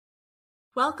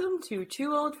Welcome to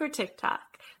Too Old for TikTok,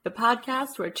 the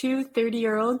podcast where two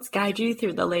 30-year-olds guide you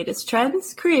through the latest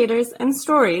trends, creators, and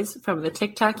stories from the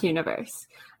TikTok universe.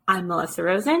 I'm Melissa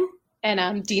Rosen. And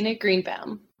I'm Dina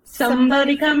Greenbaum.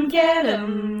 Somebody come get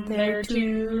 'em, they're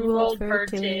too old for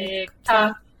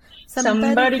TikTok.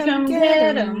 Somebody come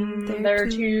get 'em, they're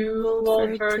too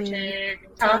old for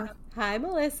TikTok. Hi,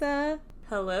 Melissa.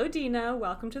 Hello, Dina.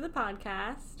 Welcome to the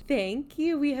podcast. Thank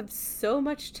you. We have so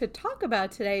much to talk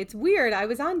about today. It's weird. I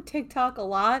was on TikTok a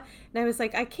lot, and I was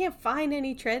like, I can't find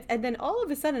any trends. And then all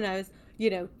of a sudden, I was,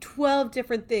 12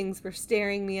 different things were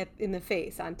staring me in the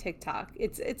face on TikTok.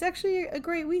 It's actually a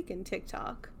great week in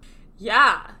TikTok.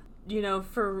 Yeah.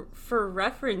 For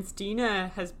reference,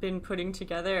 Dina has been putting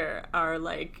together our,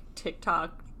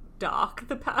 TikTok doc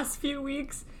the past few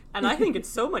weeks. And I think it's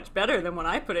so much better than when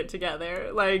I put it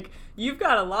together. You've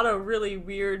got a lot of really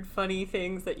weird, funny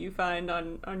things that you find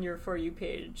on your For You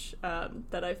page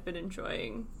that I've been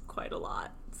enjoying quite a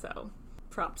lot. So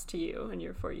props to you and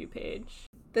your For You page.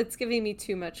 That's giving me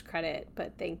too much credit,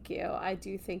 but thank you. I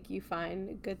do think you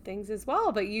find good things as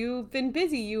well, but you've been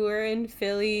busy. You were in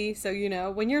Philly, so,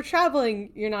 when you're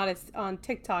traveling, you're not on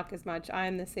TikTok as much.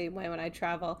 I'm the same way when I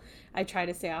travel. I try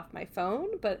to stay off my phone,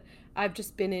 but I've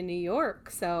just been in New York,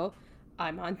 so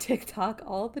I'm on TikTok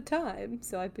all the time.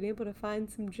 So I've been able to find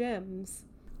some gems.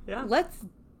 Yeah. Let's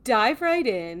dive right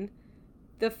in.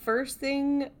 The first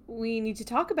thing we need to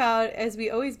talk about, as we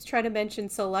always try to mention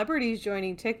celebrities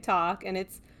joining TikTok, and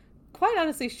it's quite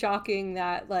honestly shocking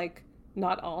that,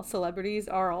 not all celebrities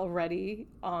are already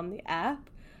on the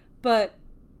app, but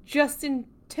Justin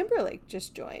Timberlake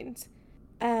just joined,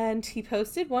 and he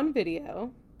posted one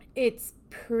video. It's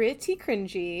pretty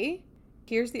cringy.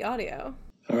 Here's the audio.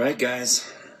 All right,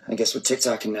 guys. I guess we're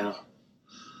TikToking now.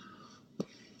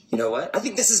 You know what? I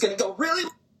think this is going to go really...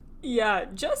 Yeah,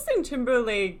 Justin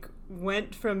Timberlake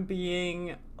went from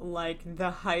being,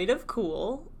 the height of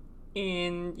cool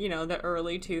in, the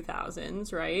early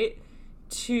 2000s, right?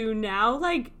 To now,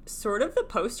 sort of the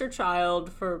poster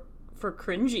child for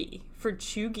cringy, for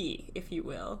chuggy, if you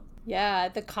will. Yeah,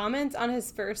 the comments on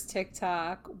his first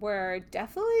TikTok were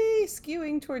definitely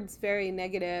skewing towards very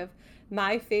negative.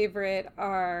 My favorite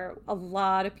are a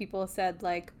lot of people said,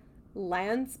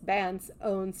 Lance Bass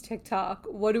owns TikTok.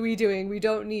 What are we doing? We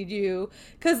don't need you.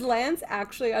 Because Lance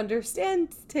actually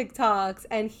understands TikToks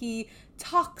and he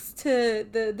talks to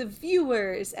the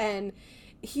viewers, and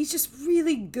he's just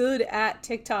really good at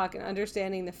TikTok and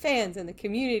understanding the fans and the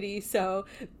community. So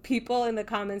people in the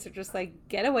comments are just like,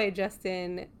 get away,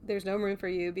 Justin. There's no room for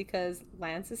you because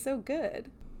Lance is so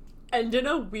good. And in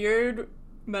a weird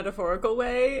metaphorical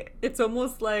way, it's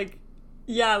almost Lance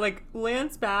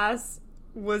Bass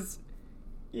was,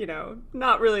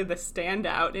 not really the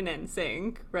standout in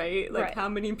NSYNC, right? Right. How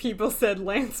many people said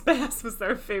Lance Bass was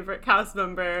their favorite cast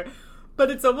member? But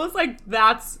it's almost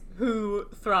that's who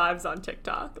thrives on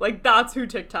TikTok. That's who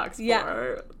TikTok's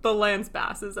for. The Lance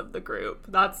Basses of the group.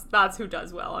 That's who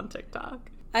does well on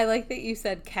TikTok. I like that you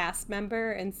said cast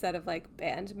member instead of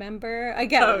band member. I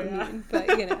get what you mean,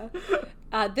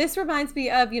 but this reminds me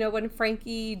of, when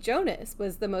Frankie Jonas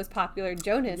was the most popular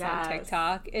Jonas on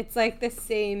TikTok. It's the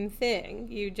same thing.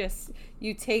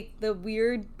 You take the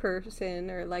weird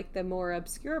person or the more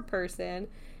obscure person,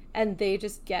 and they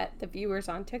just get the viewers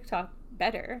on TikTok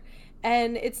better.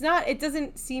 And it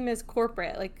doesn't seem as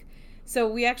corporate. So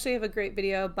we actually have a great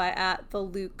video by @the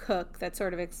Luke Cook that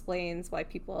sort of explains why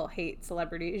people hate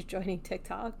celebrities joining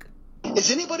TikTok.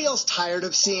 Is anybody else tired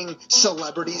of seeing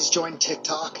celebrities join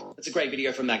TikTok? It's a great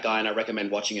video from that guy, and I recommend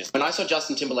watching it. When I saw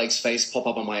Justin Timberlake's face pop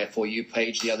up on my For You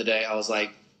page the other day, I was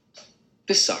like,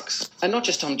 this sucks. And not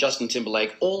just on Justin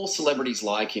Timberlake, all celebrities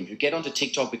like him who get onto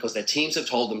TikTok because their teams have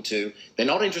told them to. They're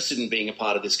not interested in being a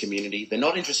part of this community. They're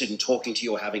not interested in talking to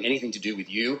you or having anything to do with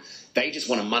you. They just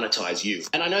want to monetize you.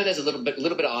 And I know there's a little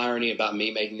bit of irony about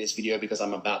me making this video because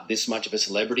I'm about this much of a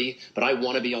celebrity, but I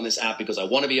want to be on this app because I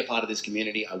want to be a part of this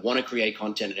community. I want to create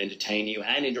content and entertain you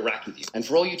and interact with you. And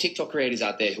for all you TikTok creators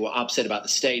out there who are upset about the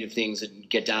state of things and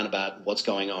get down about what's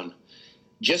going on,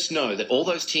 just know that all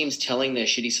those teams telling their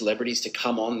shitty celebrities to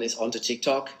come onto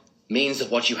TikTok means that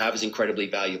what you have is incredibly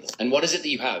valuable. And what is it that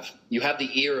you have? You have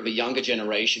the ear of a younger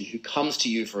generation who comes to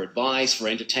you for advice, for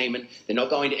entertainment. They're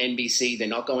not going to NBC. They're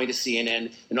not going to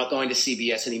CNN. They're not going to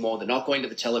CBS anymore. They're not going to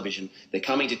the television. They're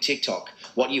coming to TikTok.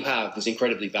 What you have is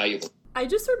incredibly valuable. I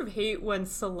just sort of hate when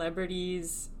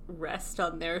celebrities rest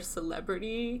on their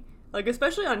celebrity.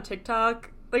 Especially on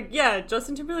TikTok.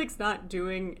 Justin Timberlake's not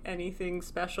doing anything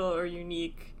special or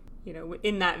unique,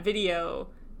 in that video.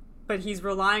 but he's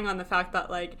relying on the fact that,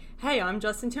 like, hey, I'm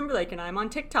Justin Timberlake and I'm on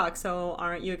TikTok, so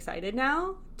aren't you excited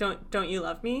now? Don't you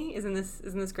love me? Isn't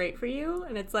this great for you?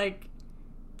 And it's like,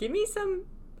 give me some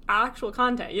actual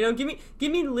content. You know, give me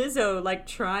Lizzo, like,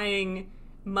 trying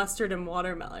mustard and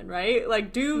watermelon, right?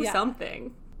 Like, do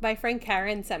something. My friend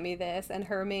Karen sent me this, and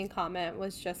her main comment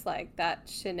was just like, that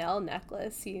Chanel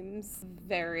necklace seems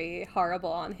very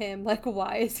horrible on him. Like,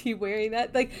 why is he wearing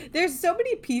that? Like, there's so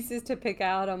many pieces to pick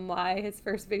out on why his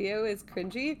first video is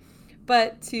cringy.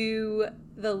 But to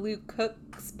the Luke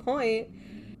Cook's point,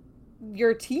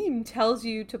 your team tells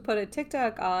you to put a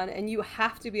TikTok on, and you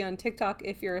have to be on TikTok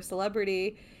if you're a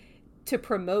celebrity to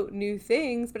promote new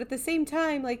things. But at the same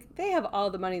time, like, they have all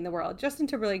the money in the world. Justin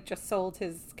Timberlake just sold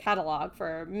his catalog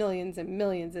for millions and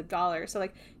millions of dollars, so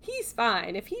like, he's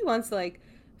fine. If he wants to, like,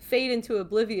 fade into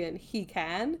oblivion, he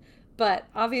can, but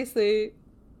obviously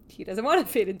he doesn't want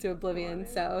to fade into oblivion.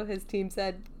 So his team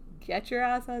said, get your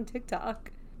ass on TikTok.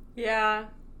 Yeah,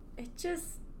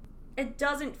 it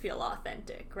doesn't feel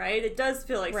authentic, right? It does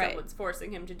feel like someone's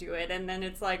forcing him to do it, and then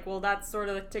it's like, well, that's sort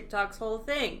of TikTok's whole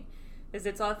thing, is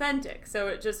it's authentic. So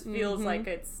it just feels like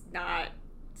it's not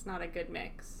a good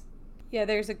mix. Yeah,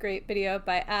 there's a great video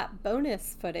by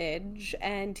 @bonusfootage,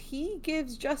 and he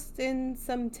gives Justin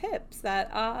some tips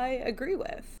that I agree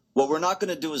with. What we're not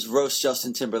going to do is roast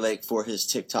Justin Timberlake for his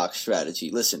TikTok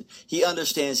strategy. Listen, he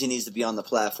understands he needs to be on the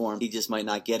platform. He just might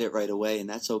not get it right away, and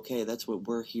that's okay. That's what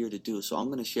we're here to do. So I'm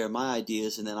going to share my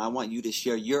ideas, and then I want you to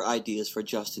share your ideas for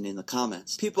Justin in the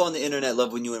comments. People on the internet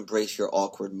love when you embrace your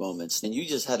awkward moments, and you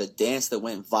just had a dance that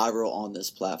went viral on this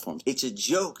platform. It's a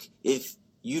joke if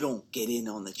you don't get in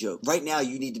on the joke. Right now,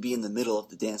 you need to be in the middle of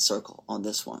the dance circle on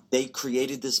this one. They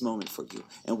created this moment for you.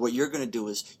 And what you're going to do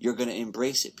is you're going to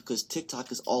embrace it, because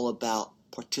TikTok is all about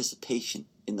participation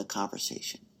in the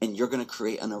conversation. And you're going to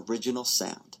create an original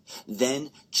sound. Then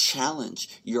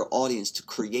challenge your audience to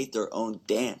create their own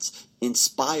dance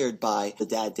inspired by the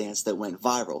dad dance that went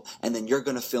viral. And then you're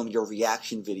going to film your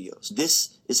reaction videos.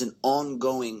 This is an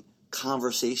ongoing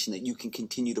conversation that you can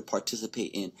continue to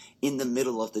participate in the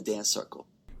middle of the dance circle.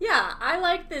 Yeah, I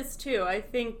like this too. I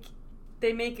think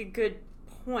they make a good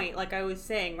point, like I was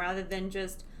saying, rather than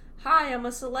just, hi, I'm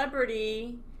a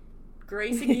celebrity,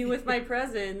 gracing you with my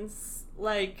presence.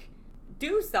 Like,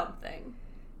 do something,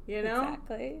 you know?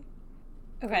 Exactly.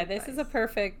 Okay, this is a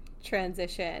perfect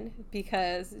transition,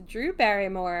 because Drew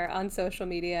Barrymore on social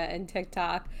media and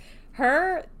TikTok,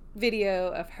 her video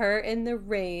of her in the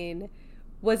rain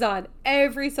was on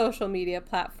every social media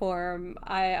platform.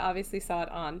 I obviously saw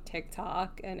it on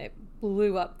TikTok, and it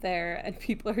blew up there, and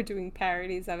people are doing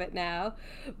parodies of it now.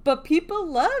 But people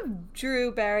love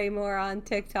Drew Barrymore on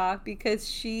TikTok because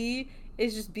she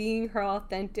is just being her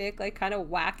authentic, like, kind of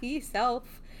wacky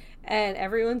self, and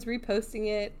everyone's reposting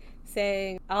it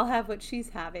saying, I'll have what she's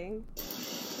having.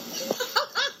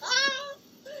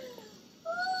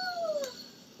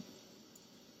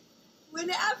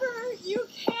 Whenever you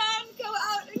can go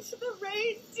out into the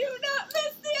rain, do not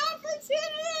miss the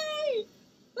opportunity!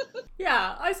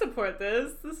 Yeah, I support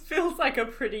this. This feels like a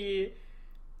pretty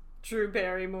Drew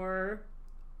Barrymore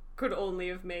could only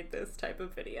have made this type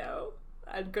of video.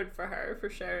 And good for her for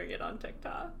sharing it on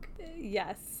TikTok.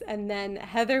 Yes, and then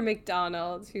Heather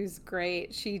McDonald, who's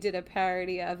great, she did a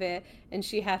parody of it, and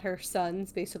she had her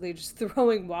sons basically just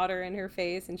throwing water in her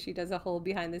face, and she does a whole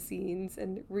behind the scenes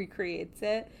and recreates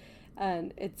it.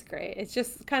 And it's great. It's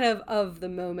just kind of the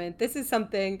moment. This is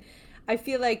something I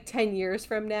feel like 10 years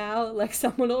from now, like,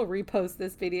 someone will repost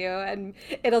this video and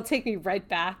it'll take me right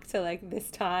back to, like,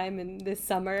 this time and this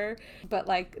summer. But,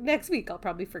 like, next week I'll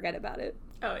probably forget about it.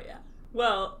 Oh, yeah.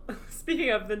 Well, speaking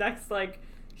of the next, like,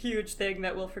 huge thing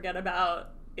that we'll forget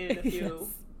about in a few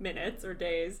minutes or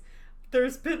days,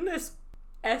 there's been this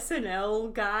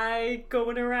SNL guy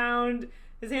going around.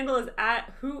 His handle is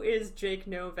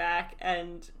 @WhoIsJakeNovak,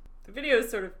 and the video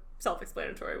is sort of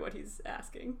self-explanatory what he's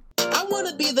asking. I want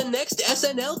to be the next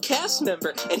SNL cast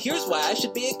member, and here's why I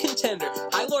should be a contender.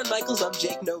 Hi, Lorne Michaels, I'm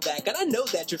Jake Novak, and I know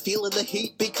that you're feeling the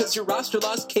heat because your roster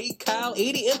lost Kate, Kyle,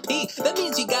 80, and Pete. That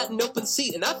means you got an open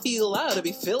seat, and I feel I ought to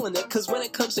be feeling it, because when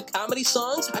it comes to comedy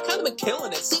songs, I kind of been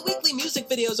killing it. See, weekly music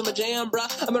videos are my jam,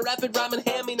 bruh. I'm a rapid rhyming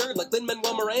hammy nerd like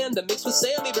Lin-Manuel Miranda mixed with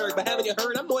Sammy Berg, but haven't you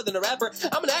heard? I'm more than a rapper.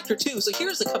 I'm an actor, too, so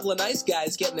here's a couple of nice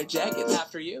guys getting their jackets.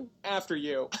 After you, after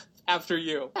you, after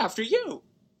you, after you,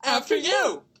 after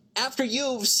you. After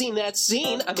you've seen that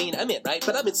scene, I mean, I'm in, right?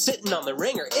 But I've been sitting on the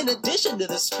ringer. In addition to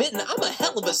the spitting, I'm a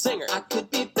hell of a singer. I could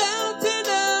be bouncing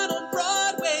out on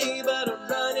Broadway, but I'm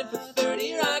running for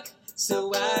 30 Rock,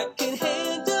 so I can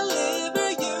hand deliver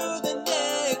you the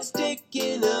next dick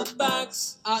in a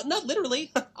box. Not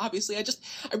literally, obviously. I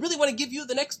really want to give you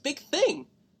the next big thing.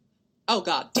 Oh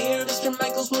god. Dear Mr.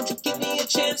 Michaels, won't you give me a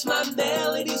chance? My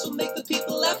melodies will make the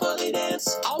people laugh while they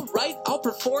dance. Alright, I'll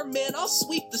perform, man, I'll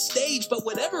sweep the stage. But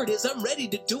whatever it is, I'm ready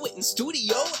to do it in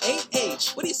Studio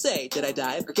 8H. What do you say? Did I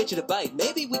dive or get you to bite?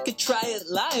 Maybe we could try it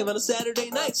live on a Saturday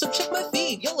night. So check my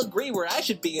feed, you'll agree where I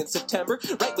should be in September.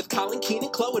 Right with Colin Keenan,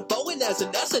 Chloe, and Bowen as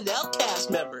an SNL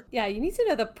cast member. Yeah, you need to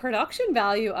know the production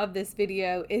value of this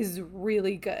video is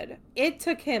really good. It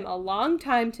took him a long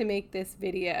time to make this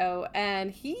video,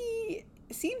 and he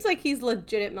seems like he's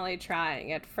legitimately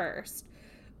trying at first.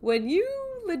 When you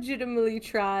legitimately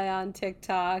try on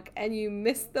TikTok and you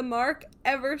miss the mark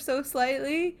ever so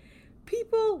slightly,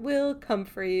 people will come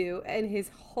for you. And his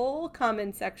whole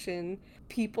comment section,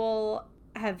 people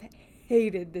have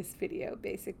hated this video,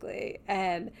 basically.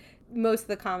 And most of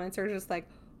the comments are just like,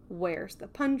 where's the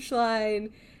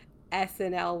punchline?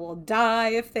 SNL will die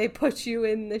if they put you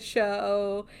in the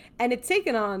show. And it's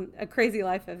taken on a crazy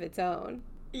life of its own.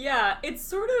 Yeah, it's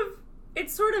sort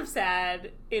of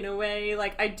sad in a way.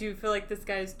 Like, I do feel like this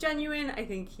guy's genuine. I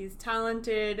think he's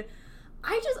talented.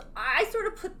 I sort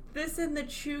of put this in the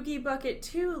chuggy bucket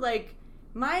too. Like,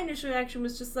 my initial reaction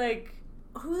was just like,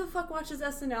 who the fuck watches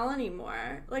SNL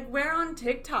anymore? Like, we're on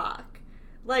TikTok.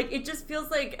 Like, it just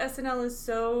feels like SNL is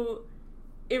so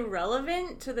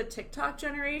irrelevant to the TikTok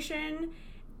generation.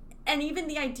 And even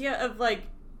the idea of, like,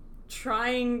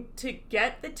 trying to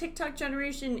get the TikTok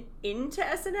generation into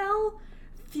SNL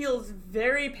feels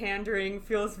very pandering,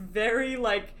 feels very,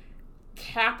 like,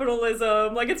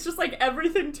 capitalism. Like, it's just, like,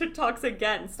 everything TikTok's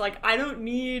against. Like, I don't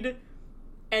need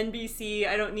NBC.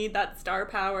 I don't need that star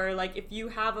power. Like, if you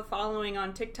have a following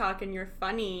on TikTok and you're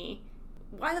funny,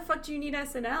 why the fuck do you need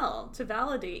SNL to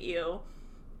validate you?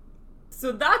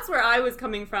 So that's where I was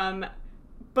coming from.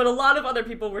 But a lot of other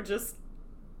people were just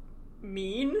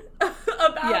mean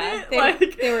about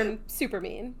it. They were super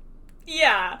mean.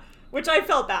 Yeah, which I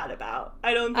felt bad about.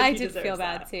 I don't think I he did deserves feel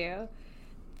that. bad too.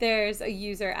 There's a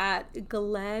user at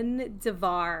Glenn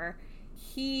Devar.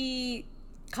 He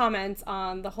comments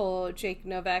on the whole Jake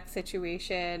Novak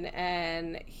situation,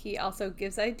 and he also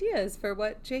gives ideas for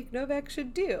what Jake Novak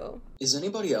should do. Is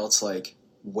anybody else, like,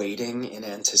 waiting in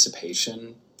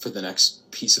anticipation for the next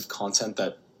piece of content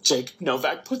that Jake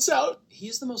Novak puts out?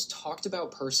 He's the most talked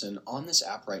about person on this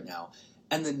app right now,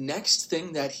 and the next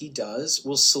thing that he does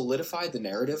will solidify the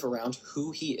narrative around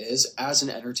who he is as an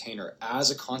entertainer,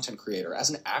 as a content creator, as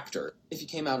an actor. If he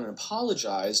came out and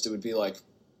apologized, it would be like,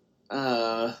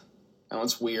 that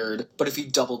one's weird. But if he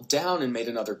doubled down and made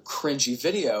another cringy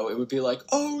video, it would be like,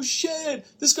 oh shit,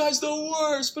 this guy's the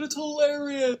worst, but it's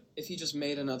hilarious. If he just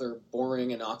made another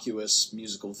boring, innocuous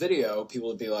musical video, people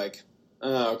would be like,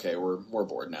 okay, we're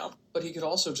bored now. But he could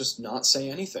also just not say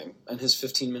anything, and his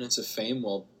 15 minutes of fame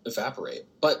will evaporate.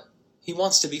 But he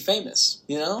wants to be famous,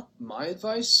 you know? My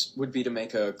advice would be to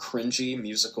make a cringy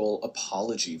musical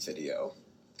apology video,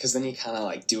 because then you kind of,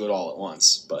 like, do it all at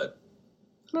once, but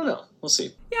I don't know. We'll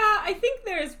see. Yeah, I think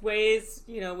there's ways,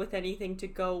 you know, with anything to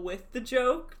go with the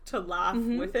joke, to laugh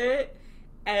with it,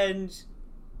 and,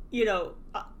 you know,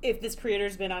 if this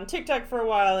creator's been on TikTok for a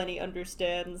while and he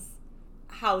understands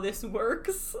how this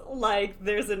works, like,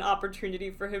 there's an opportunity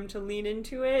for him to lean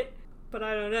into it, but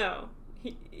I don't know.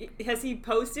 Has he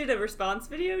posted a response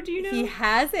video, do you know? He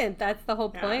hasn't. That's the whole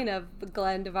point of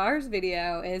Glenn Devar's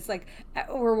video, is, like,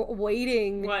 we're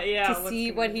waiting to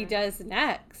see what he does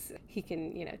next. He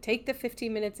can, you know, take the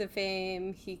 15 minutes of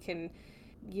fame. He can,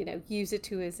 you know, use it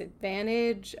to his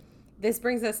advantage. This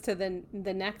brings us to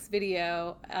the next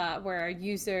video where our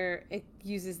user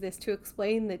uses this to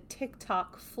explain the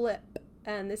TikTok flip.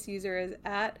 And this user is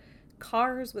at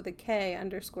cars with a K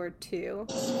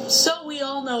 _2. So we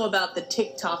all know about the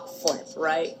TikTok flip,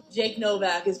 right? Jake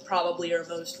Novak is probably our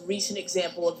most recent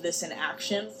example of this in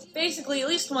action. Basically, at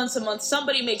least once a month,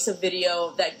 somebody makes a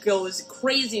video that goes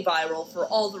crazy viral for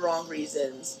all the wrong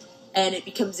reasons, and it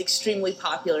becomes extremely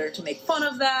popular to make fun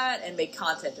of that and make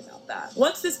content about that.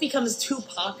 Once this becomes too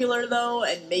popular, though,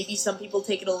 and maybe some people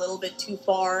take it a little bit too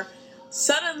far,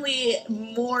 suddenly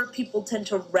more people tend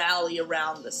to rally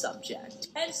around the subject.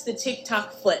 Hence the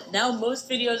TikTok flip. Now most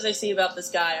videos I see about this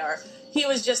guy are, he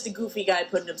was just a goofy guy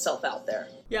putting himself out there.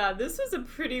 Yeah, this was a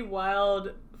pretty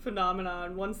wild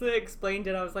phenomenon. Once they explained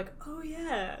it, I was like, oh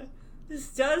yeah, this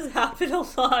does happen a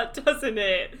lot, doesn't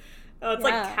it? It's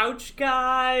like couch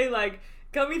guy, like,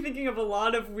 got me thinking of a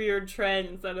lot of weird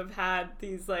trends that have had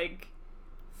these, like,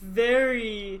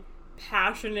 very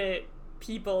passionate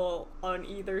people on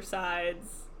either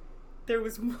sides. There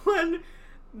was one,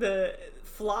 the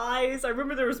flies. I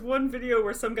remember there was one video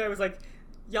where some guy was like,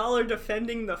 y'all are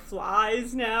defending the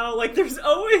flies now. Like, there's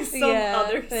always some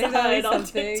other side on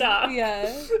TikTok.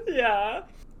 Yeah. Yeah.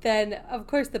 Then, of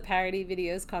course, the parody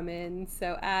videos come in.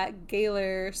 So at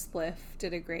Gaylor Spliff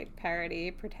did a great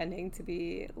parody pretending to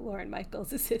be Lorne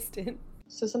Michaels' assistant.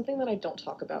 So something that I don't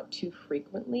talk about too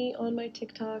frequently on my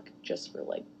TikTok, just for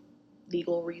like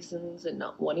legal reasons and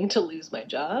not wanting to lose my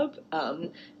job,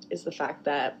 is the fact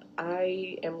that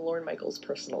I am Lorne Michaels'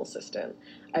 personal assistant.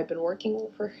 I've been working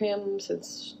for him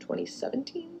since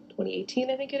 2018,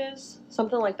 I think it is,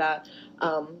 something like that.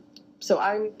 So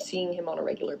I'm seeing him on a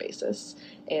regular basis,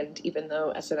 and even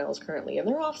though SNL is currently in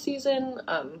their off season,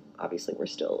 obviously we're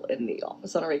still in the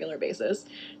office on a regular basis.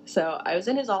 So I was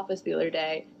in his office the other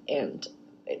day, and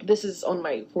this is on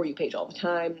my For You page all the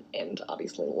time, and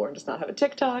obviously Lorne does not have a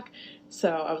TikTok,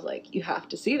 so I was like, you have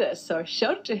to see this. So I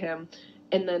showed it to him,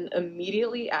 and then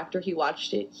immediately after he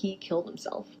watched it, he killed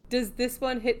himself. Does this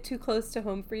one hit too close to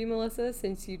home for you, Melissa,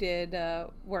 since you did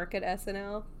work at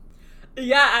SNL?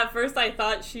 Yeah, at first I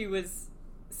thought she was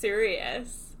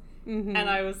serious. Mm-hmm. And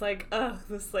I was like, ugh,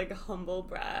 this like humble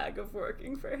brag of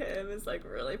working for him is like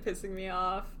really pissing me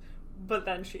off. But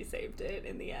then she saved it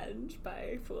in the end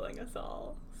by fooling us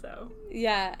all. So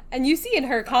yeah, and you see in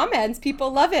her comments, people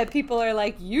love it. People are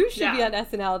like, you should be on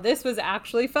SNL. This was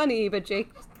actually funny, but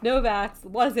Jake Novak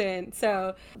wasn't.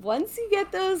 So once you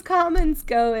get those comments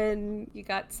going, you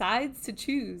got sides to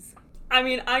choose. I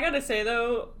mean, I gotta say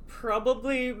though,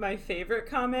 probably my favorite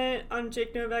comment on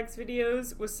Jake Novak's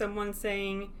videos was someone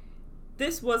saying,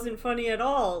 this wasn't funny at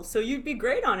all, so you'd be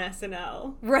great on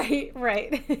SNL. Right.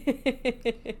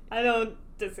 I don't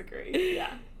disagree,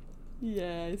 yeah.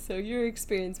 Yeah, so your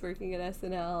experience working at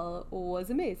SNL was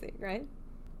amazing, right?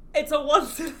 It's a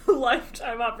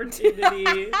once-in-a-lifetime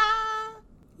opportunity.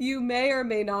 You may or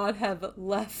may not have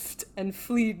left and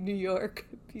fled New York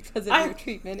because of your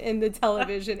treatment in the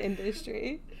television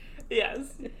industry.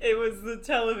 Yes, it was the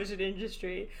television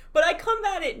industry. But I come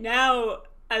at it now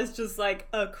as just like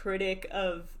a critic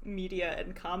of media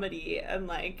and comedy, and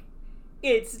like,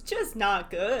 it's just not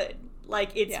good.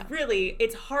 Like, it's really,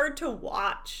 it's hard to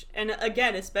watch. And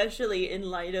again, especially in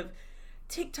light of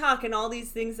TikTok and all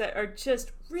these things that are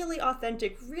just really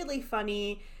authentic, really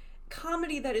funny,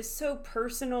 comedy that is so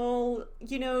personal,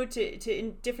 you know, to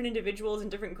different individuals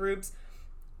and different groups.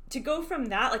 To go from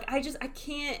that, like, I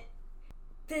can't,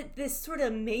 this sort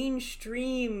of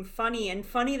mainstream funny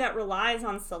that relies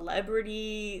on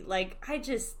celebrity, like,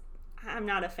 I'm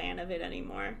not a fan of it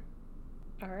anymore.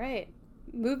 All right.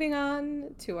 Moving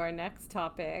on to our next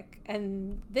topic,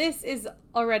 and this is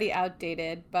already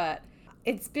outdated, but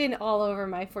it's been all over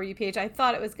my For You page. I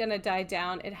thought it was going to die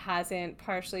down. It hasn't,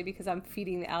 partially because I'm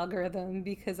feeding the algorithm,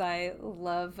 because I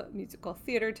love musical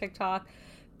theater TikTok.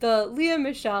 The Lea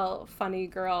Michele Funny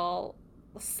Girl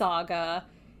saga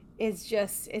is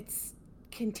just, it's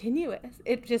continuous.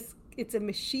 It's a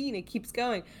machine. It keeps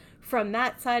going. From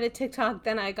that side of TikTok,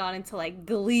 then I got into like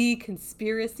Glee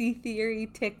conspiracy theory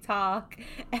TikTok.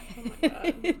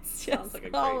 It's just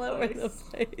like all over the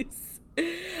place.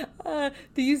 The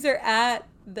user at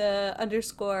the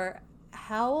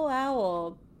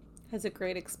 _HowlOwl has a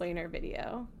great explainer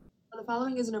video. The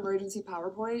following is an emergency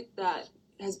PowerPoint that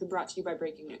has been brought to you by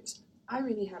Breaking News. I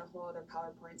really had a whole other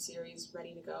PowerPoint series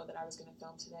ready to go that I was going to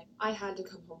film today. I had to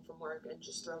come home from work and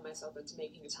just throw myself into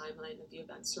making a timeline of the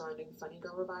events surrounding Funny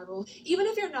Girl Revival. Even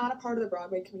if you're not a part of the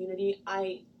Broadway community,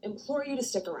 I implore you to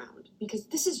stick around, because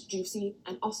this is juicy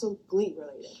and also Glee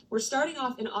related. We're starting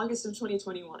off in August of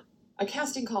 2021. A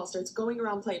casting call starts going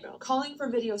around Playbill, calling for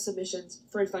video submissions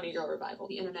for a Funny Girl Revival.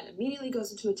 The internet immediately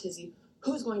goes into a tizzy.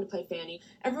 Who's going to play Fanny?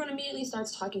 Everyone immediately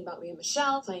starts talking about Lea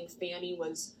Michele. Playing Fanny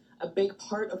was a big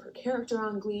part of her character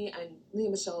on Glee, and Lea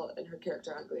Michele and her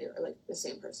character on Glee are like the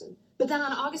same person. But then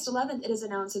on August 11th, it is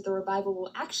announced that the revival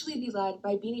will actually be led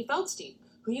by Beanie Feldstein,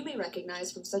 who you may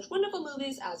recognize from such wonderful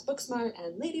movies as Booksmart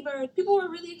and Lady Bird. People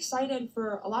were really excited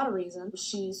for a lot of reasons.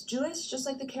 She's Jewish, just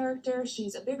like the character.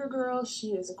 She's a bigger girl.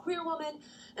 She is a queer woman.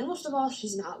 And most of all,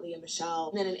 she's not Lea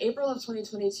Michele. And then in April of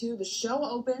 2022, the show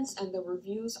opens and the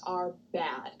reviews are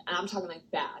bad. And I'm talking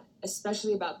like bad,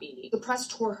 especially about Beanie. The press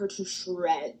tore her to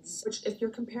shreds, which if you're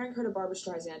comparing her to Barbra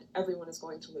Streisand, everyone is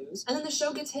going to lose. And then the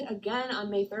show gets hit again on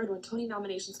May 3rd when Tony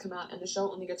nominations come out, and the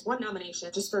show only gets one nomination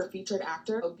just for a featured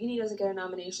actor. So Beanie doesn't get a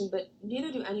nomination, but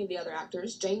neither do any of the other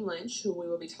actors. Jane Lynch, who we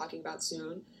will be talking about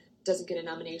soon, doesn't get a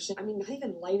nomination. I mean, not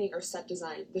even lighting or set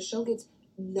design. The show gets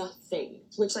nothing,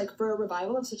 which, like, for a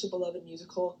revival of such a beloved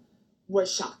musical,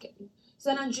 was shocking. So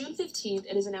then on June 15th,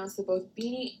 it is announced that both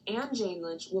Beanie and Jane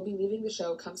Lynch will be leaving the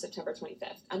show come September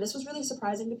 25th. And this was really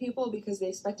surprising to people because they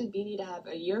expected Beanie to have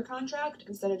a year contract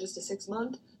instead of just a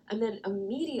 6-month. And then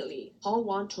immediately, Paul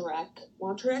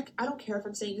Wontorek, I don't care if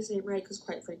I'm saying his name right because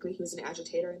quite frankly, he was an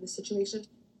agitator in this situation.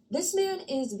 This man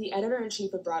is the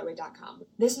editor-in-chief of Broadway.com.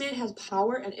 This man has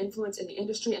power and influence in the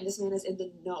industry, and this man is in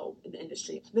the know in the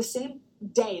industry. The same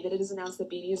day that it is announced that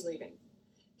Beanie is leaving,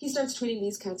 he starts tweeting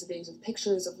these kinds of things with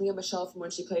pictures of Lea Michele from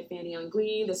when she played Fanny on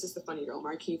Glee. This is the funny girl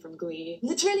marquee from Glee.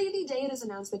 Literally the day it is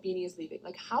announced that Beanie is leaving.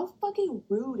 Like, how fucking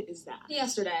rude is that?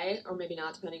 Yesterday, or maybe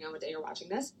not, depending on what day you're watching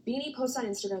this, Beanie posts on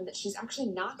Instagram that she's actually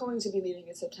not going to be leaving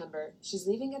in September. She's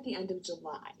leaving at the end of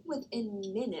July. Within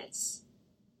minutes,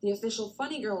 the official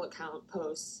Funny Girl account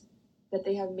posts that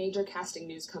they have major casting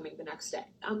news coming the next day.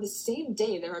 On the same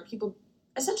day, there are people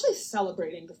essentially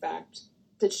celebrating the fact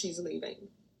that she's leaving.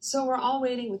 So we're all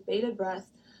waiting with bated breath.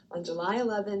 On July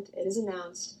 11th, it is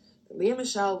announced that Lea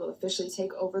Michele will officially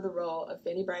take over the role of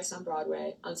Fanny Brice on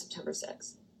Broadway on September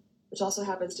 6th, which also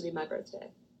happens to be my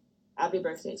birthday. Happy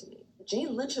birthday to me.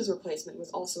 Jane Lynch's replacement was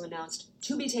also announced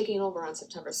to be taking over on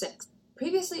September 6th.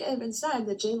 Previously, it had been said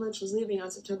that Jane Lynch was leaving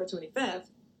on September 25th,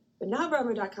 but now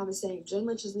Broadway.com is saying Jane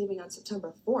Lynch is leaving on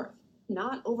September 4th,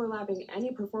 not overlapping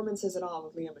any performances at all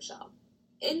with Lea Michele.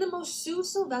 In the most Sue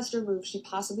Sylvester move she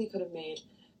possibly could have made,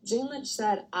 Jane Lynch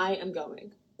said, I am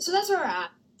going. So that's where we're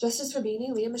at. Justice for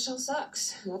Beanie, Lea Michele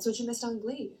sucks. That's what you missed on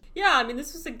Glee. Yeah, I mean,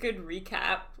 this was a good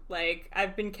recap. Like,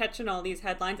 I've been catching all these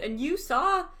headlines, and you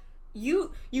saw,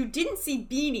 you didn't see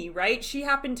Beanie, right? She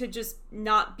happened to just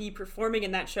not be performing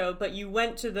in that show, but you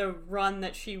went to the run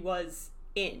that she was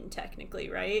in, technically,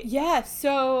 right? Yeah,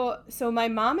 so my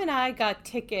mom and I got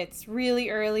tickets really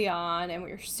early on, and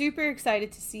we were super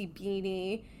excited to see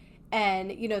Beanie.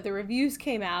 And, you know, the reviews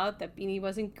came out that Beanie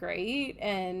wasn't great,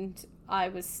 and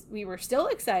we were still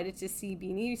excited to see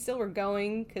Beanie. We still were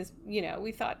going because, you know,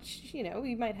 we thought, you know,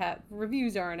 we might have,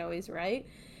 reviews aren't always right.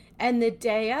 And the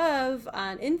day of,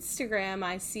 on Instagram,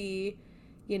 I see,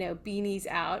 you know, Beanie's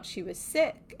out. She was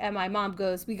sick. And my mom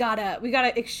goes, we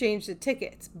gotta exchange the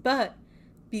tickets. But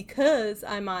because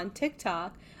I'm on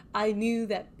TikTok, I knew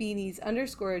that Beanie's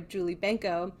 _ Julie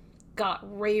Benko got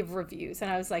rave reviews, and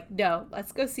I was like, no,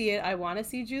 let's go see it. I want to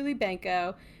see Julie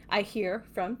Benko. I hear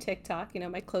from TikTok, you know,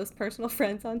 my close personal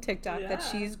friends on TikTok, that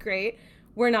she's great.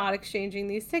 We're not exchanging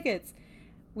these tickets.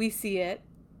 We see it.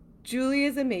 Julie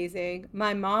is amazing.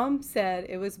 My mom said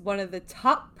it was one of the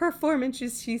top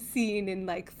performances she's seen in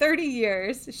like 30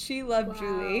 years. She loved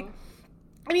Julie.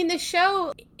 I mean, the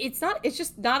show, it's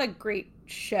just not a great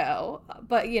show,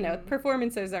 but, you know,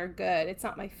 performances are good. It's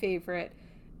not my favorite,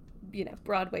 you know,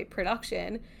 Broadway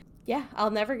production. Yeah,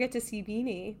 I'll never get to see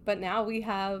Beanie, but now we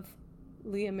have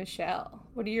Lea Michele.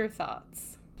 What are your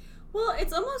thoughts? Well,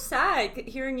 it's almost sad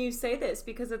hearing you say this,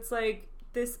 because it's like,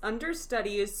 this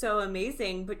understudy is so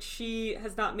amazing, but she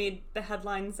has not made the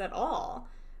headlines at all.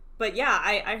 But yeah,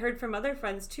 I heard from other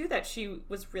friends too that she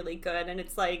was really good, and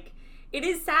it's like, it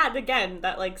is sad again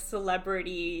that like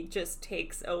celebrity just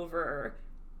takes over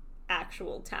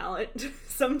actual talent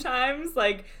sometimes.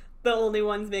 Like, the only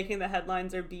ones making the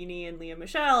headlines are Beanie and Lea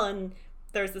Michele, and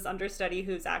there's this understudy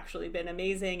who's actually been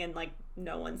amazing, and like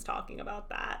no one's talking about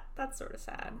that. That's sort of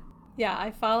sad. Yeah,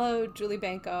 I follow Julie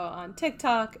Benko on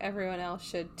TikTok. Everyone else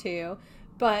should too.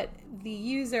 But the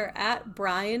user at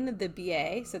Brian the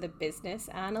BA, so the business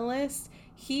analyst,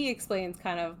 he explains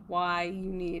kind of why you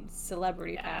need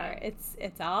celebrity power.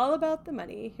 It's all about the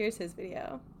money. Here's his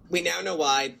video. We now know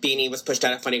why Beanie was pushed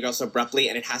out of Funny Girl so abruptly,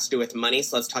 and it has to do with money,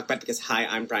 so let's talk about it because, hi,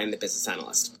 I'm Brian, the business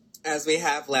analyst. As we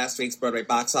have last week's Broadway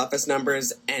box office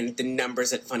numbers, and the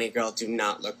numbers at Funny Girl do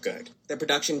not look good. The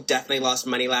production definitely lost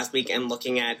money last week, and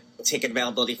looking at ticket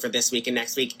availability for this week and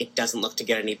next week, it doesn't look to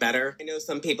get any better. I know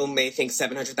some people may think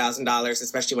 $700,000,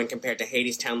 especially when compared to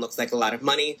Hadestown, looks like a lot of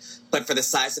money, but for the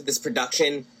size of this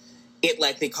production, it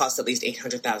likely costs at least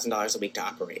 $800,000 a week to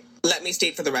operate. Let me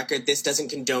state for the record, this doesn't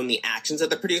condone the actions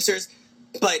of the producers,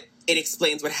 but it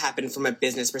explains what happened from a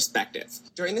business perspective.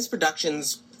 During this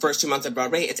production's first 2 months on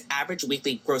Broadway, its average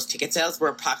weekly gross ticket sales were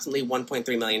approximately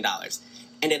 $1.3 million.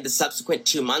 And in the subsequent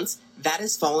 2 months, that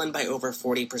has fallen by over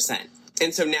 40%.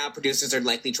 And so now producers are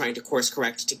likely trying to course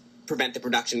correct to prevent the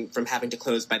production from having to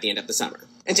close by the end of the summer.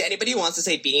 And to anybody who wants to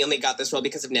say Beanie only got this role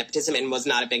because of nepotism and was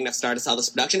not a big enough star to sell this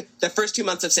production, the first 2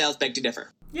 months of sales beg to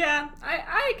differ. Yeah,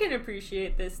 I can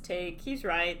appreciate this take. He's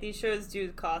right. These shows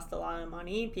do cost a lot of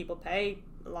money. People pay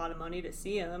a lot of money to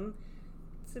see them.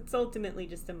 It's ultimately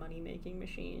just a money-making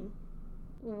machine.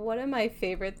 One of my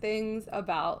favorite things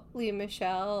about Lea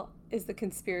Michele is the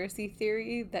conspiracy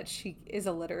theory that she is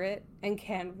illiterate and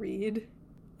can read.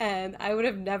 And I would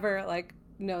have never,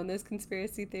 known this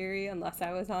conspiracy theory unless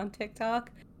I was on TikTok.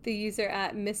 The user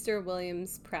at Mr.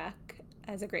 Williams Prack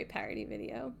has a great parody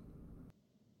video.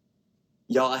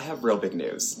 Y'all, I have real big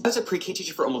news. I was a pre-K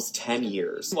teacher for almost 10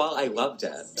 years. While I loved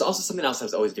it, it's also something else I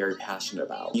was always very passionate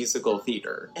about. Musical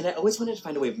theater. And I always wanted to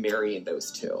find a way of marrying those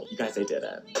two. You guys, I did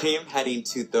it. I am heading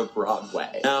to the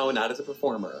Broadway. No, not as a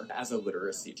performer, as a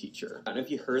literacy teacher. I don't know if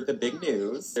you heard the big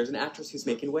news. There's an actress who's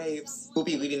making waves, who'll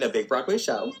be leading a big Broadway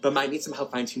show, but might need some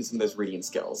help fine-tuning some of those reading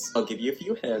skills. I'll give you a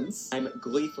few hints. I'm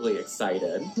gleefully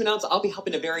excited to announce I'll be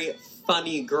helping a very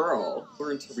funny girl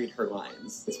learn to read her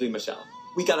lines. This will be Michelle.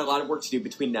 We got a lot of work to do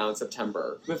between now and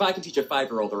September. If I can teach a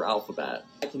 5-year-old their alphabet,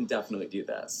 I can definitely do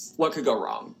this. What could go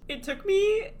wrong? It took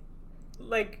me,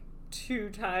 like,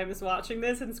 2 times watching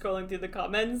this and scrolling through the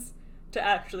comments to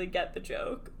actually get the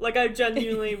joke. Like, I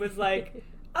genuinely was like,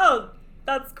 oh,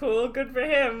 that's cool, good for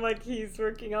him, like, he's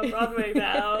working on Broadway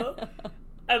now.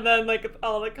 And then, like,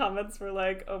 all the comments were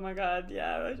like, oh my god,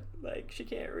 yeah, like, she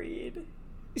can't read.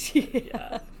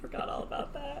 Yeah, forgot all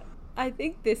about that. I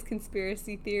think this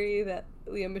conspiracy theory that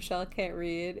Lea Michele can't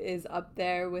read is up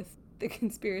there with the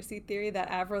conspiracy theory that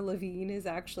Avril Lavigne is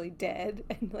actually dead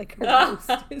and, like, her ghost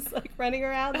is, like, running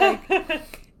around.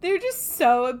 Like, they're just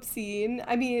so obscene.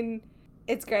 I mean,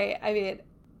 it's great. I mean,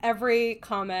 every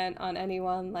comment on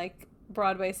anyone, like,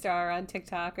 Broadway star on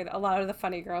TikTok, or a lot of the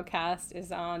Funny Girl cast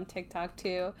is on TikTok,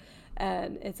 too.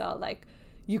 And it's all like,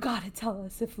 you gotta tell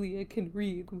us if Lea can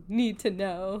read. We need to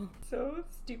know. So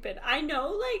stupid. I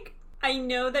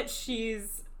know that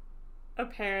she's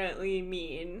apparently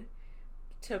mean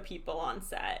to people on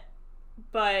set,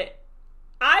 but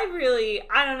I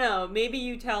don't know, maybe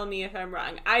you tell me if I'm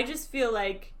wrong. I just feel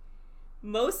like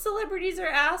most celebrities are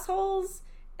assholes,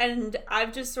 and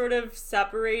I've just sort of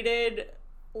separated,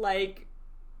 like,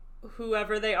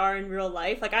 whoever they are in real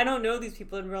life. Like, I don't know these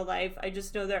people in real life. I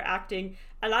just know they're acting.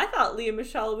 And I thought Lea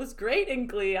Michele was great in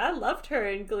Glee. I loved her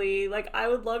in Glee. Like, I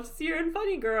would love to see her in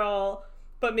Funny Girl.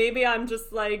 But maybe I'm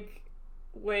just, like,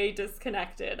 way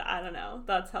disconnected. I don't know.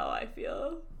 That's how I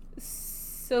feel.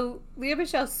 So Lea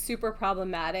Michele's super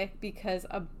problematic because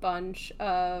a bunch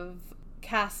of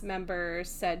cast members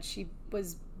said she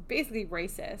was basically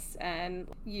racist and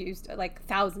used, like,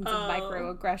 thousands of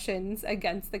microaggressions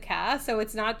against the cast. So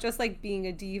it's not just, like, being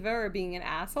a diva or being an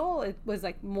asshole. It was,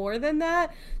 like, more than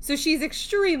that. So she's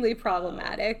extremely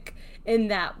problematic in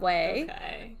that way.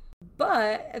 Okay.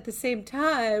 But at the same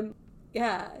time,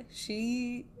 yeah,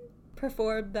 she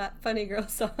performed that Funny Girl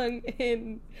song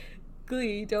in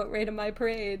Glee, Don't Rain on My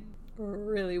Parade,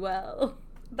 really well.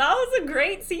 That was a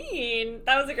great scene.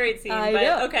 I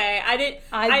know. Okay, I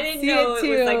didn't know it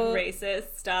was, like,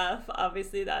 racist stuff.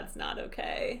 Obviously, that's not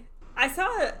okay. I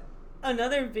saw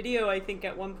another video, I think,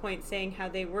 at one point saying how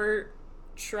they were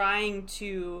trying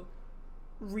to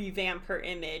revamp her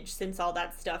image since all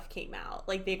that stuff came out.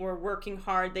 Like, they were working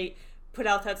hard. They put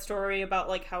out that story about,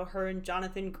 like, how her and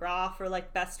Jonathan Groff are,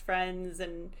 like, best friends,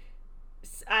 and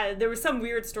there was some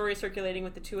weird story circulating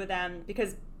with the two of them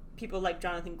because people like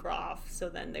Jonathan Groff, so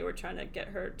then they were trying to get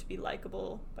her to be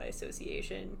likable by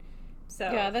association. So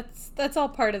yeah, that's all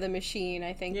part of the machine.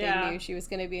 I think they knew she was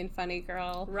going to be in Funny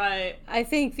Girl. Right. I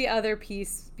think the other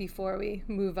piece before we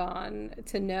move on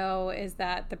to know is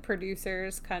that the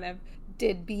producers kind of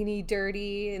did Beanie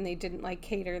dirty, and they didn't, like,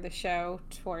 cater the show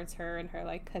towards her and her,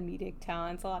 like, comedic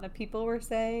talents. A lot of people were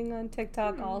saying on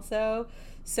TikTok also.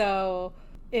 So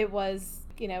it was,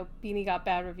 you know, Beanie got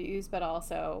bad reviews, but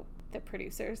also the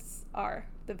producers are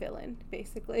the villain,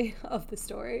 basically, of the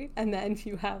story. And then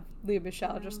you have Lea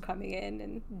Michele just coming in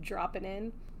and dropping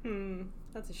in.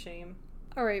 That's a shame.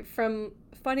 All right, from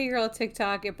Funny Girl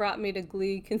TikTok, it brought me to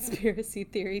Glee conspiracy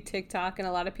theory TikTok, and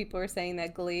a lot of people were saying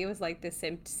that Glee was like The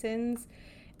Simpsons.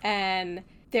 And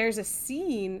there's a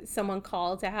scene someone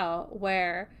called out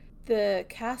where the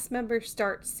cast members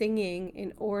start singing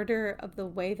in order of the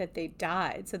way that they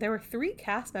died. So there were 3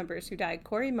 cast members who died: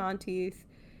 Corey Monteith,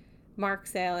 Mark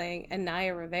Salling, and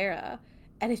Naya Rivera.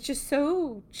 And it's just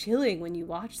so chilling when you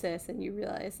watch this and you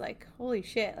realize, like, holy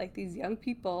shit, like, these young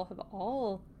people have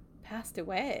all passed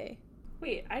away.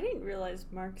 Wait, I didn't realize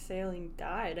Mark Salling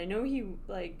died. I know he,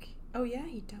 like, oh yeah,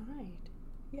 he died.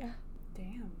 Yeah.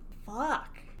 Damn.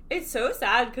 Fuck. It's so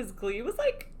sad because Glee was,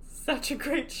 like, such a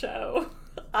great show.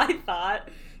 I thought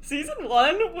season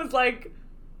 1 was, like,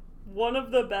 one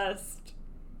of the best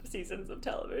seasons of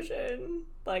television.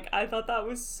 Like, I thought that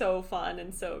was so fun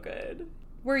and so good.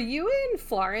 Were you in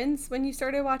Florence when you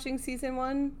started watching season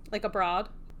 1, like, abroad?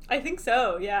 I think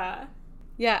so, yeah.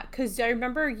 Yeah, because I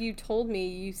remember you told me,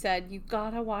 you said, you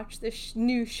gotta watch this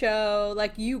new show.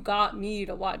 Like, you got me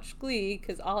to watch Glee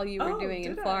because all you were doing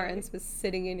in Florence was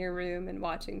sitting in your room and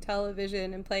watching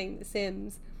television and playing The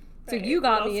Sims. So you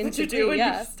got me into Glee,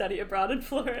 you study abroad in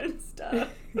Florence stuff.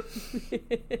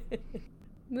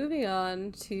 Moving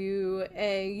on to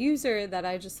a user that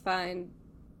I just find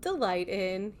delight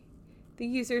in. The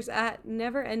user's at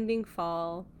Neverending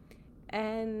Fall,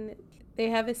 and they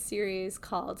have a series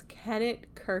called Can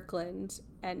It Kirkland,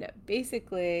 and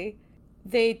basically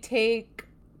they take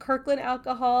Kirkland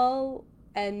alcohol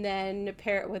and then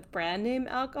pair it with brand name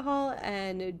alcohol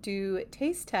and do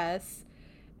taste tests,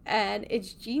 and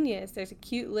it's genius. There's a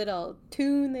cute little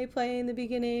tune they play in the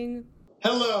beginning.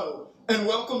 Hello, and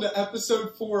welcome to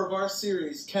episode 4 of our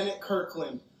series, Can It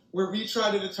Kirkland, where we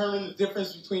try to determine the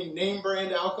difference between name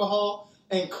brand alcohol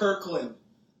and Kirkland.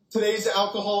 Today's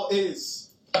alcohol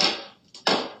is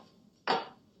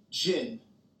gin.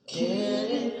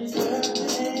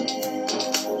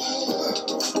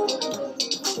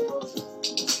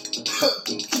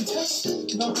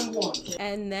 Contestant number 1.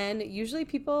 And then usually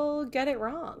people get it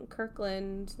wrong.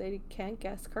 Kirkland, they can't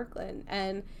guess Kirkland.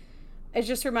 And it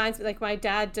just reminds me, like, my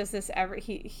dad does this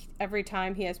every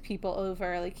time he has people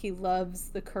over. Like, he loves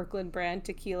the Kirkland brand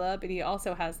tequila, but he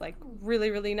also has, like, really,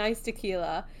 really nice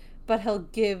tequila. But he'll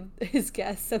give his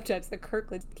guests sometimes the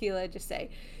Kirkland tequila, just say,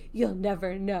 you'll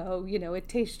never know. You know, it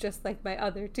tastes just like my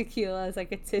other tequilas.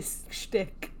 Like, it's his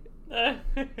shtick.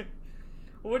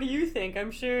 What do you think?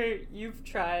 I'm sure you've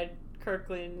tried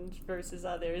Kirkland versus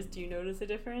others. Do you notice a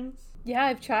difference? Yeah,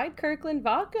 I've tried Kirkland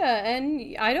vodka,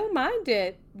 and I don't mind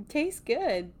it. It tastes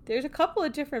good. There's a couple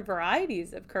of different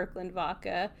varieties of Kirkland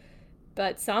vodka,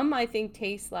 but some I think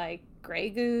taste like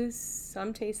Grey Goose,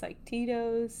 some taste like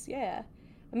Tito's. Yeah.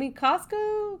 I mean,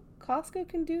 Costco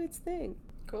can do its thing.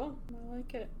 Cool. I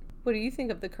like it. What do you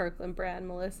think of the Kirkland brand,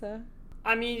 Melissa?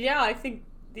 I mean, yeah, I think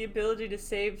the ability to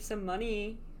save some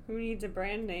money, who needs a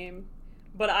brand name?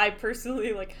 But I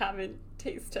personally, like, haven't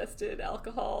taste tested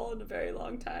alcohol in a very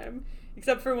long time,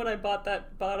 except for when I bought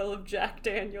that bottle of Jack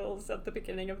Daniels at the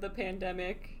beginning of the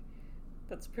pandemic.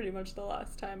 That's pretty much the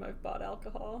last time I've bought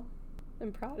alcohol.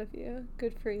 I'm proud of you.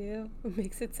 Good for you. It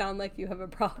makes it sound like you have a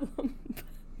problem,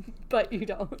 but you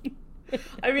don't.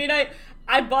 I mean,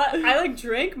 I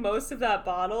drank most of that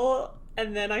bottle,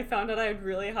 and then I found out I had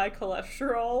really high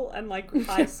cholesterol and, like,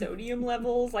 high sodium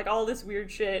levels, like, all this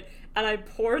weird shit, and I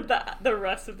poured the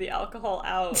rest of the alcohol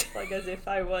out, like, as if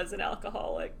I was an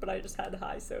alcoholic, but I just had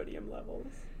high sodium levels.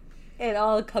 It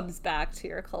all comes back to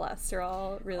your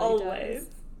cholesterol, it really Always.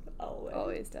 does.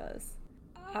 Always does.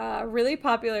 A really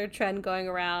popular trend going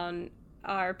around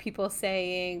are people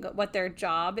saying what their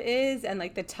job is and,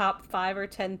 like, the top 5 or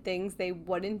 10 things they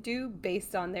wouldn't do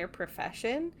based on their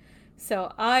profession.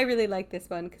 So I really like this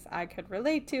one because I could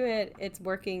relate to it. It's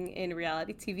working in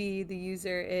reality TV. The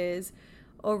user is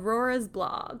Aurora's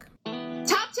Blog.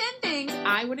 Top 10 things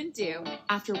I wouldn't do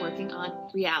after working on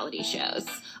reality shows.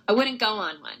 I wouldn't go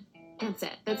on one. That's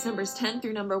it. That's numbers 10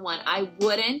 through number 1. I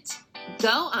wouldn't go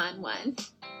on one.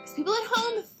 Because people at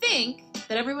home think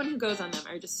that everyone who goes on them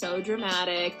are just so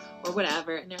dramatic or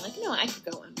whatever. And they're like, no, I could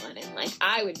go on one. And, like,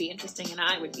 I would be interesting and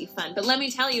I would be fun. But let me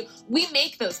tell you, we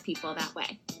make those people that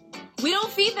way. We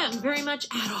don't feed them very much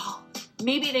at all.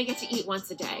 Maybe they get to eat once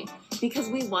a day because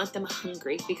we want them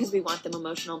hungry, because we want them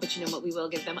emotional. But you know what we will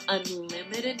give them?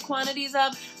 Unlimited quantities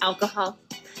of alcohol.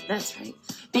 That's right.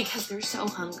 Because they're so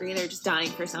hungry, they're just dying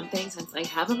for something. So it's like,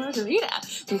 have a margarita.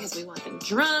 Because we want them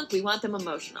drunk, we want them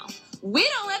emotional. We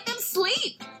don't let them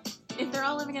sleep. If they're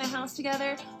all living in a house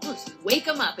together, we'll just wake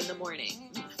them up in the morning.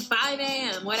 5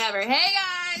 a.m., whatever. Hey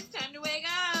guys, time to wake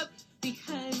up.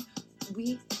 Because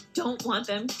we don't want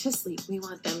them to sleep. We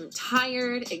want them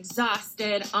tired,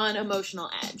 exhausted, on emotional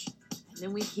edge. And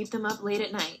then we keep them up late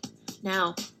at night.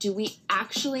 Now, do we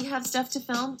actually have stuff to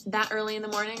film that early in the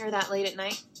morning or that late at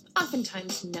night?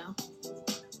 Oftentimes, no.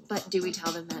 But do we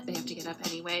tell them that they have to get up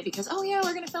anyway? Because, oh yeah,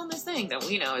 we're going to film this thing that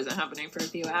we know isn't happening for a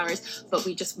few hours, but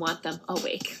we just want them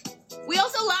awake. We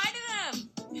also lie to them!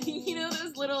 You know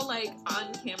those little, like,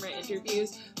 on-camera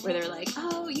interviews where they're like,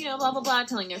 oh, you know, blah, blah, blah,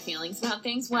 telling their feelings about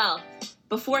things? Well,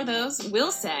 before those,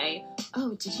 we'll say,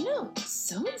 oh, did you know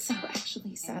so-and-so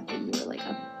actually said that you were, like,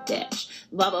 a bitch?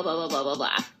 Blah, blah, blah, blah, blah, blah,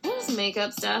 blah. We'll just make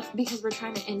up stuff because we're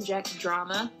trying to inject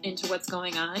drama into what's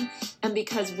going on, and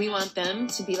because we want them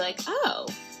to be like, oh,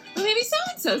 well, maybe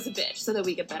so-and-so's a bitch, so that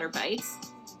we get better bites.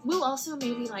 We'll also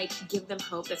maybe, like, give them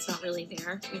hope that's not really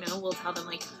there. You know, we'll tell them,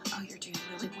 like, oh, you're doing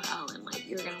really well, and, like,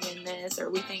 you're going to win this,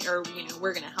 or we think, or, you know,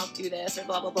 we're going to help do this, or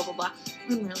blah, blah, blah, blah, blah.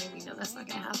 When really we know that's not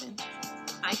going to happen.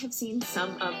 I have seen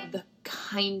some of the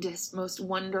kindest, most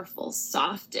wonderful,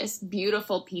 softest,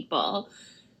 beautiful people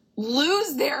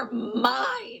lose their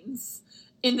minds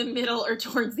in the middle or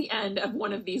towards the end of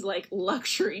one of these, like,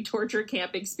 luxury torture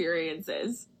camp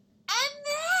experiences.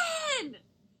 And then,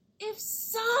 if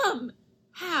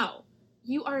somehow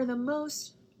you are the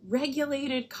most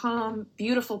regulated, calm,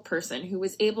 beautiful person who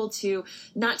was able to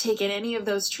not take in any of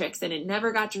those tricks and it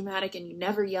never got dramatic and you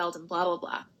never yelled and blah, blah,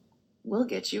 blah, we'll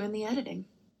get you in the editing.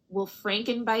 We'll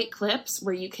Frankenbite clips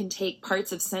where you can take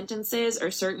parts of sentences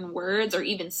or certain words or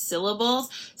even syllables,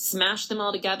 smash them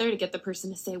all together to get the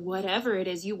person to say whatever it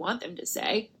is you want them to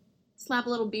say. Slap a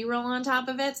little B-roll on top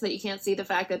of it so that you can't see the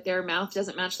fact that their mouth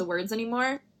doesn't match the words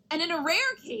anymore. And in a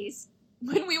rare case,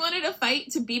 when we wanted a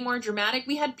fight to be more dramatic,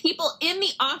 we had people in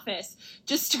the office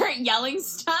just start yelling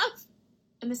stuff.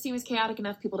 And the scene was chaotic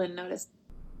enough people didn't notice.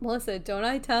 Melissa, don't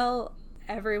I tell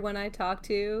everyone I talk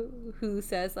to who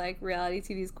says, like, reality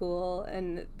TV is cool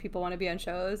and people want to be on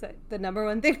shows, the number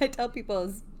one thing I tell people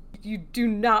is you do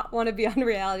not want to be on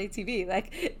reality TV.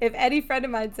 Like, if any friend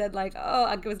of mine said, like, oh,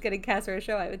 I was getting cast for a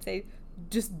show, I would say,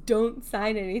 just don't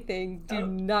sign anything. Do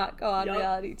not go on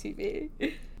reality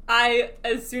TV.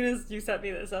 As soon as you sent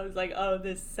me this, I was like, oh,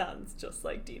 this sounds just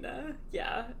like Dina.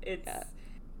 Yeah,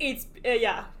 it's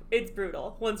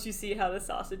brutal. Once you see how the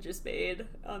sausage is made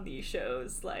on these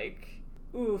shows, like,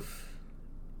 oof.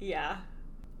 Yeah.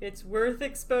 It's worth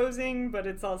exposing, but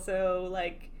it's also,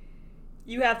 like,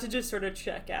 you have to just sort of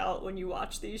check out when you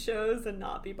watch these shows and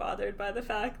not be bothered by the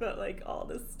fact that, like, all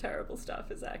this terrible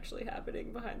stuff is actually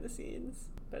happening behind the scenes.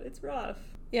 But it's rough.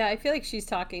 Yeah, I feel like she's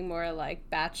talking more like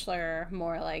Bachelor,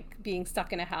 more like being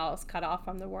stuck in a house, cut off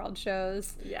from the world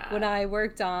shows. Yeah. When I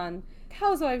worked on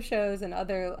housewife shows and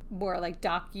other more like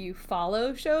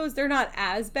docu-follow shows, they're not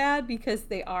as bad because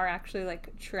they are actually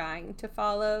like trying to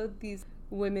follow these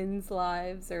women's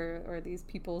lives or these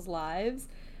people's lives.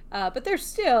 But they're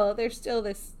still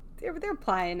this, they're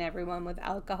plying everyone with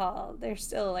alcohol. There's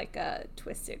still like a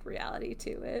twisted reality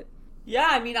to it. Yeah,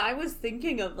 I mean, I was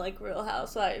thinking of, like, Real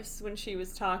Housewives when she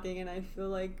was talking, and I feel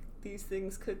like these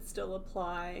things could still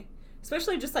apply.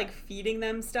 Especially just, like, feeding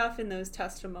them stuff in those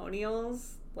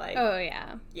testimonials. Like, oh,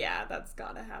 yeah. Yeah, that's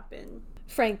gotta happen.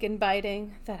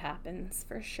 Frankenbiting, that happens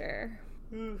for sure.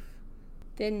 Oof.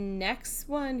 The next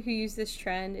one who used this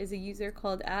trend is a user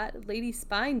called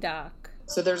 @LadySpineDoc.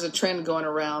 So there's a trend going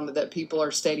around that people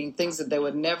are stating things that they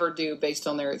would never do based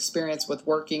on their experience with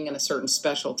working in a certain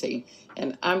specialty.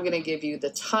 And I'm going to give you the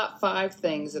top 5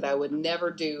 things that I would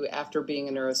never do after being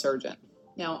a neurosurgeon.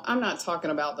 Now, I'm not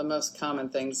talking about the most common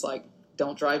things like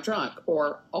don't drive drunk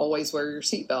or always wear your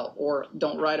seatbelt or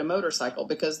don't ride a motorcycle,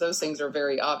 because those things are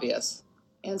very obvious.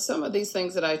 And some of these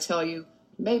things that I tell you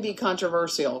may be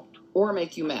controversial or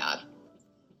make you mad.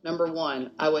 Number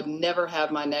 1, I would never have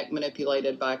my neck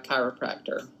manipulated by a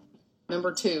chiropractor.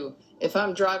 Number 2, if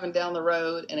I'm driving down the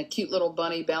road and a cute little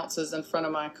bunny bounces in front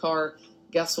of my car,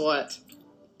 guess what?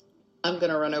 I'm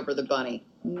going to run over the bunny.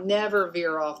 Never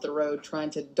veer off the road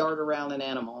trying to dart around an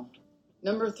animal.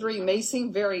 Number 3 may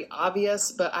seem very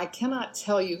obvious, but I cannot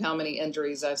tell you how many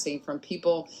injuries I've seen from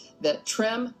people that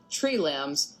trim tree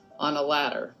limbs on a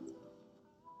ladder.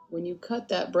 When you cut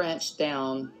that branch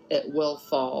down, it will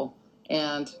fall.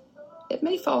 And it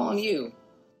may fall on you.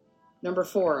 Number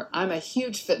 4, I'm a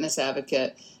huge fitness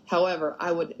advocate. However,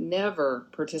 I would never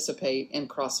participate in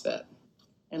CrossFit.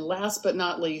 And last but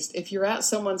not least, if you're at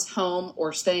someone's home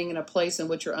or staying in a place in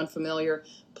which you're unfamiliar,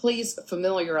 please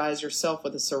familiarize yourself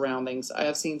with the surroundings. I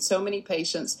have seen so many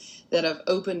patients that have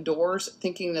opened doors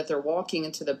thinking that they're walking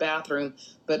into the bathroom,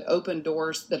 but open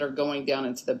doors that are going down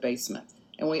into the basement.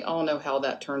 And we all know how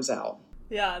that turns out.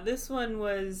 Yeah, this one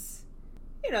was,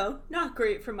 not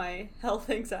great for my health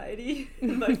anxiety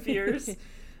and my fears.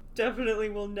 Definitely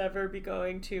will never be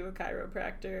going to a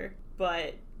chiropractor.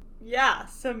 But yeah,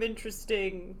 some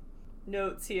interesting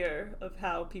notes here of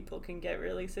how people can get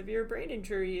really severe brain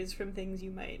injuries from things you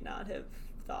might not have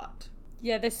thought.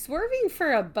 Yeah, the swerving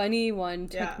for a bunny one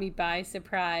took me by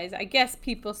surprise. I guess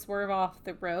people swerve off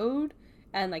the road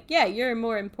and you're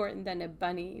more important than a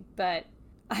bunny, but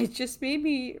it just made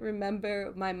me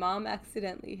remember my mom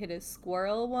accidentally hit a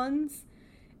squirrel once,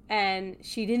 and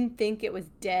she didn't think it was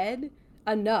dead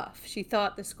enough. She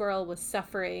thought the squirrel was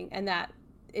suffering and that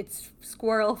its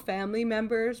squirrel family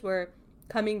members were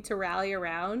coming to rally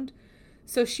around.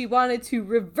 So she wanted to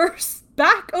reverse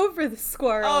back over the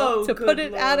squirrel to put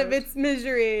it out of its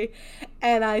misery.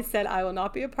 And I said, I will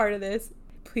not be a part of this.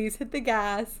 Please hit the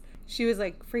gas. She was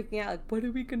freaking out, what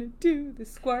are we gonna do? The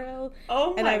squirrel.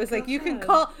 Oh my And I was like, you can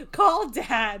call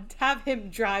Dad, have him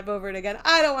drive over it again.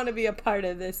 I don't want to be a part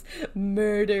of this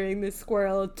murdering the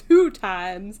squirrel 2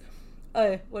 times.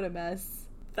 What a mess.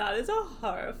 That is a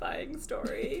horrifying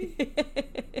story.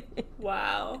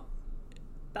 Wow.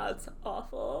 That's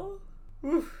awful.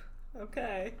 Oof.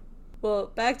 Okay. Well,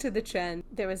 back to the trend.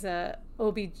 There was a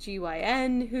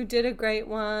OBGYN who did a great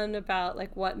one about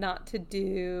like what not to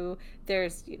do.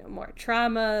 There's, more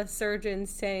trauma surgeons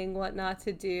saying what not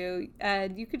to do.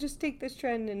 And you could just take this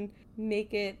trend and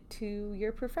make it to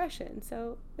your profession.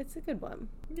 So it's a good one.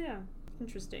 Yeah.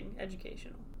 Interesting.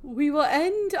 Educational. We will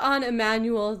end on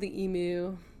Emmanuel the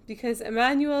Emu, because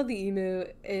Emmanuel the Emu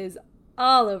is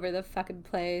all over the fucking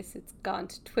place. It's gone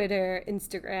to Twitter,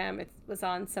 Instagram. It was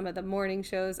on some of the morning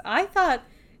shows. I thought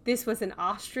this was an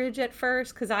ostrich at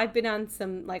first, because I've been on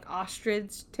some like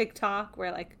ostrich TikTok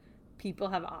where like people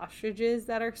have ostriches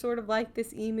that are sort of like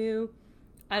this emu.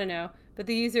 I don't know. But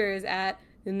the user is at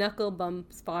Knuckle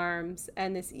Bumps Farms,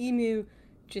 and this emu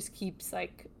just keeps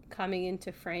like coming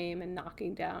into frame and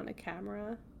knocking down a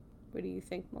camera. What do you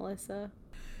think, Melissa?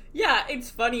 Yeah, it's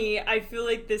funny. I feel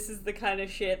like this is the kind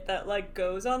of shit that, like,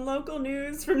 goes on local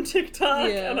news from TikTok.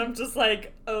 Yeah. And I'm just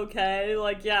like, okay,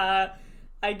 like, yeah,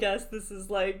 I guess this is,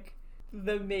 like,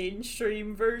 the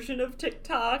mainstream version of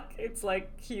TikTok. It's,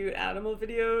 like, cute animal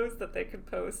videos that they could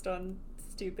post on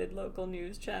stupid local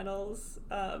news channels.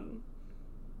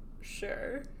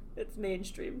 Sure. It's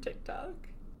mainstream TikTok.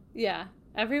 Yeah.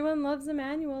 Everyone loves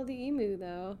Emmanuel the Emu,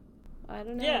 though. I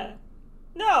don't know. Yeah.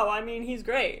 No, I mean, he's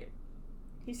great.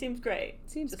 He seems great.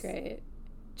 Seems great.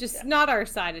 Just not our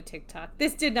side of TikTok.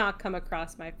 This did not come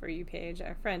across my For You page.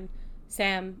 Our friend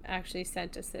Sam actually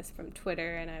sent us this from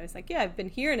Twitter, and I was like, yeah, I've been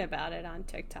hearing about it on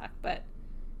TikTok, but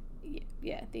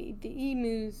yeah, the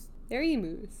emus, they're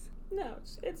emus. No,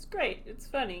 it's great. It's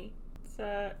funny.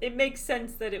 It makes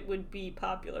sense that it would be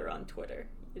popular on Twitter,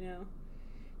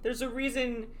 There's a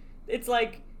reason it's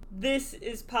like this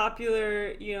is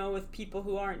popular, with people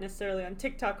who aren't necessarily on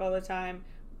TikTok all the time,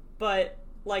 but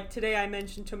like today I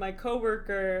mentioned to my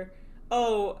coworker,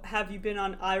 oh, have you been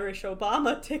on Irish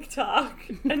Obama TikTok?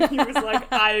 And he was like,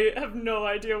 I have no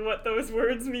idea what those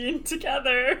words mean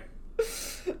together.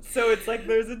 So it's like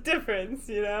there's a difference,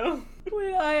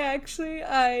 When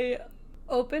I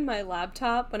opened my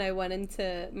laptop when I went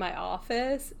into my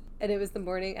office, and it was the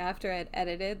morning after I'd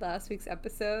edited last week's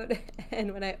episode,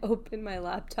 and when I opened my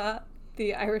laptop,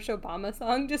 the Irish Obama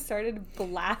song just started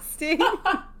blasting.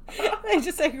 I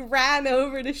just ran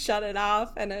over to shut it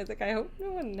off, and I was like, I hope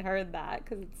no one heard that,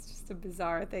 because it's just a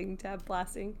bizarre thing to have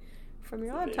blasting from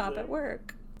your laptop at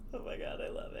work. Oh my god, I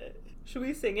love it. Should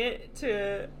we sing it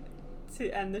to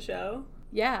end the show?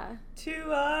 Yeah.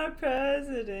 To our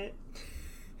president,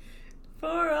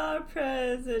 for our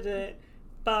president,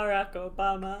 Barack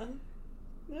Obama.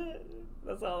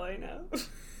 That's all I know.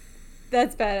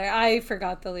 That's better. I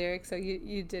forgot the lyrics, so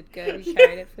you did good. You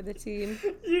carried it for the team.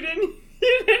 You didn't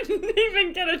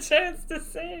even get a chance to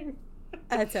sing.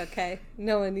 That's okay.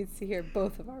 No one needs to hear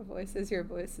both of our voices. Your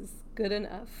voice is good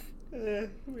enough.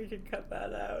 We can cut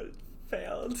that out. It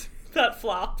failed. That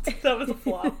flopped. That was a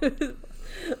flop.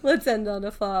 Let's end on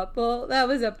a flop. Well, that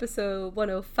was episode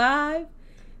 105.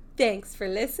 Thanks for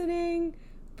listening.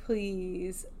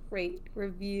 Please rate,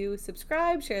 review,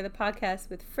 subscribe, share the podcast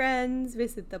with friends,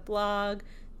 visit the blog,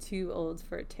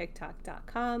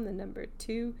 2oldsfortiktok.com, the number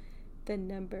 2, the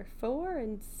number 4,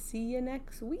 and see you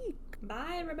next week.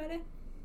 Bye, everybody.